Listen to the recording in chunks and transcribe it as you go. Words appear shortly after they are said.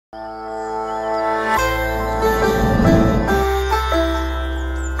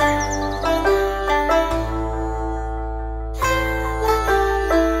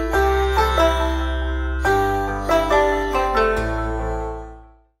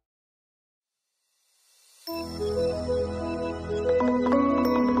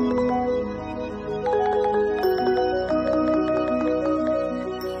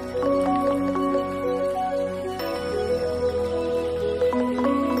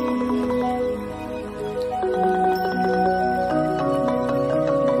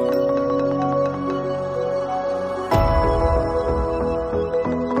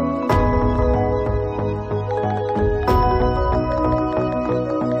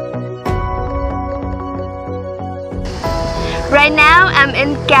Right now, I'm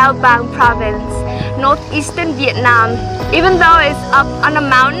in Cao Bang province, northeastern Vietnam. Even though it's up on the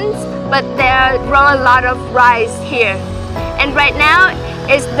mountains, but there grow a lot of rice here. And right now,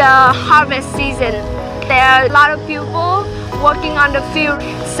 it's the harvest season. There are a lot of people working on the field,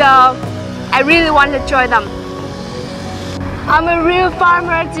 so I really want to join them. I'm a real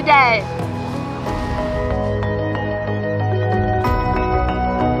farmer today.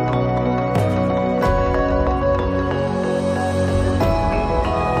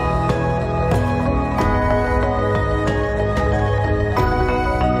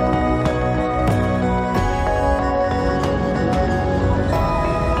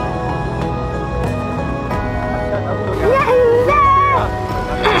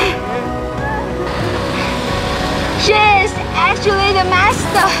 She is actually the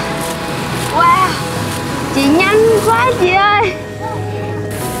master. Wow, chị nhanh quá chị ơi.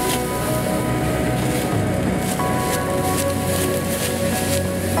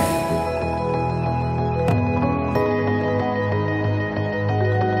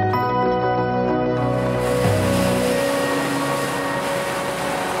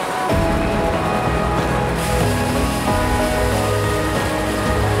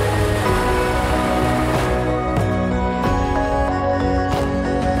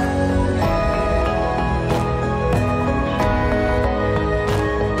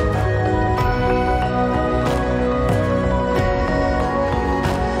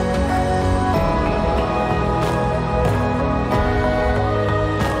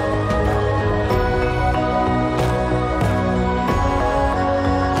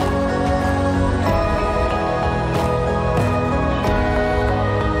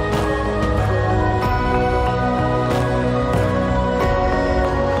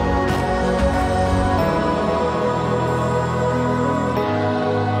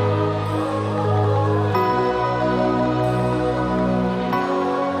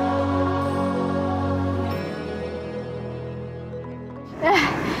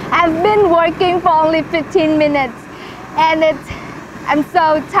 I've been working for only 15 minutes and I'm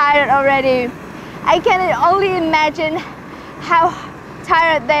so tired already. I can only imagine how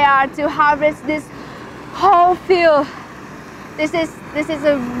tired they are to harvest this whole field. This is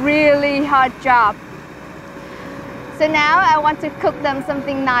a really hard job. So now I want to cook them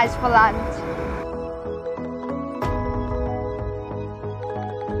something nice for lunch.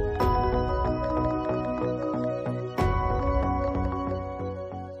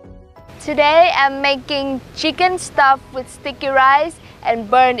 Today I'm making chicken stuffed with sticky rice and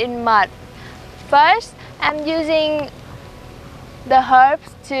burned in mud. First, I'm using the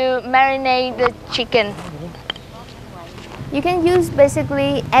herbs to marinate the chicken. You can use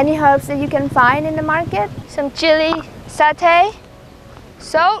basically any herbs that you can find in the market. Some chili, satay,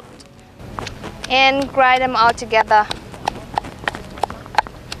 salt, and grind them all together.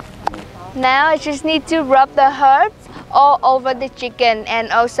 Now I just need to rub the herbs all over the chicken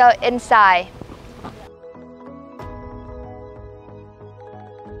and also inside.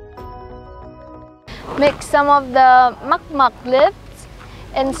 Mix some of the mak leaves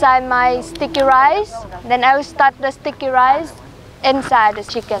inside my sticky rice. Then I will start the sticky rice inside the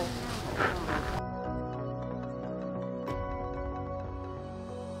chicken.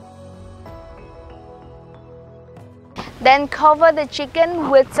 Then cover the chicken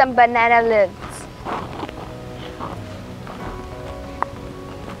with some banana leaves.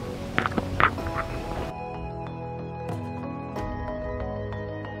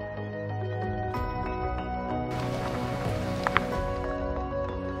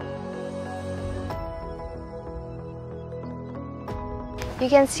 You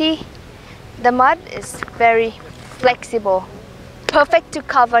can see the mud is very flexible, perfect to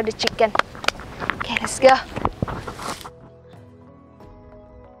cover the chicken. Okay, let's go.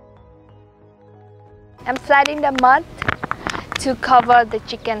 I'm flattening the mud to cover the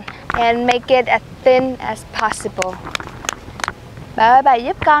chicken and make it as thin as possible. Bà ơi, bà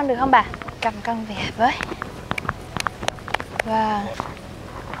giúp con được không bà? Cầm con về với. Vâng.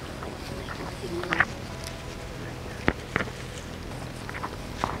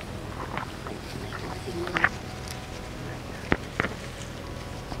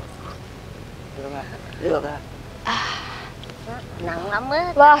 Được à? Nặng lắm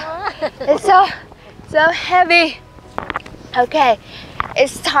á. Vâng. It's so heavy. Okay,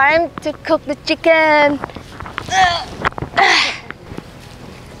 it's time to cook the chicken.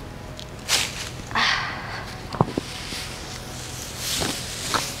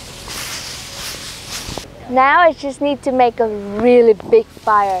 Now I just need to make a really big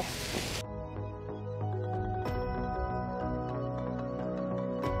fire.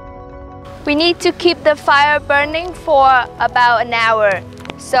 We need to keep the fire burning for about an hour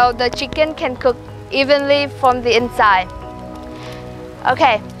so the chicken can cook evenly from the inside.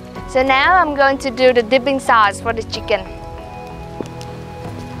 Okay, so now I'm going to do the dipping sauce for the chicken.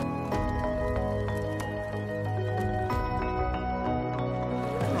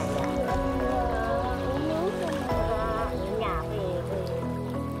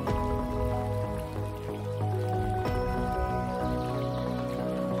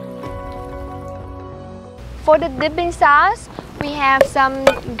 For the dipping sauce, we have some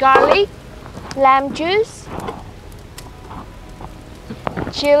garlic, lamb juice,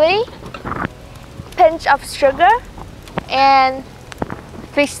 chili, pinch of sugar, and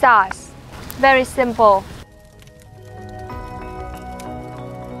fish sauce. Very simple.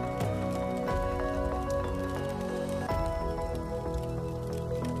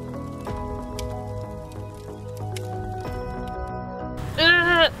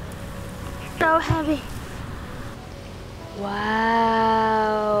 So heavy.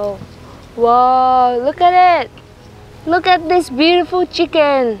 Wow. Whoa, look at it. Look at this beautiful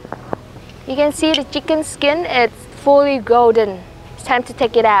chicken. You can see the chicken skin, it's fully golden. It's time to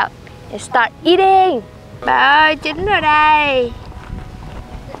take it out and start eating. Bà ơi, chín rồi đây.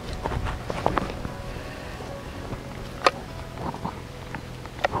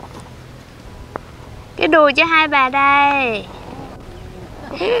 Cái đùi cho hai bà đây.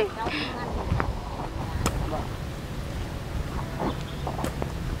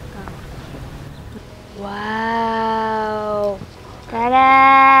 Wow.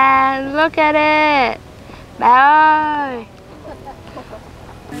 Ta-da! Look at it. Bà ơi.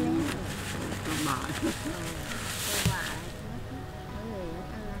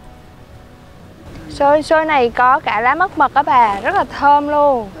 Xôi này có cả lá mắc mật á bà, rất là thơm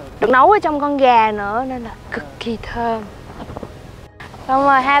luôn. Được nấu ở trong con gà nữa nên là cực kỳ thơm. Xong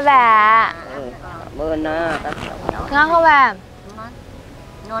rồi hai bà. Ngon không bà?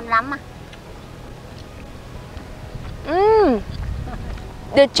 Ngon lắm à.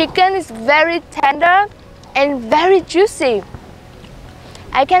 The chicken is very tender and very juicy.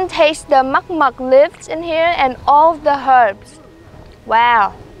 I can taste the mắc leaves in here and all of the herbs.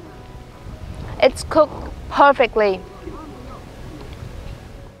 Wow. It's cooked perfectly.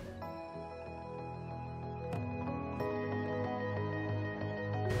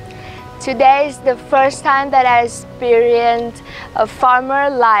 Today is the first time that I experienced a farmer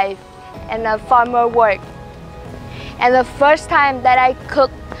life and a farmer work. And the first time that I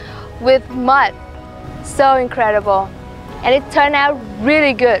cooked with mud. So incredible. And it turned out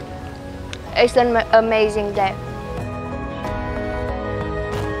really good. It's an amazing day.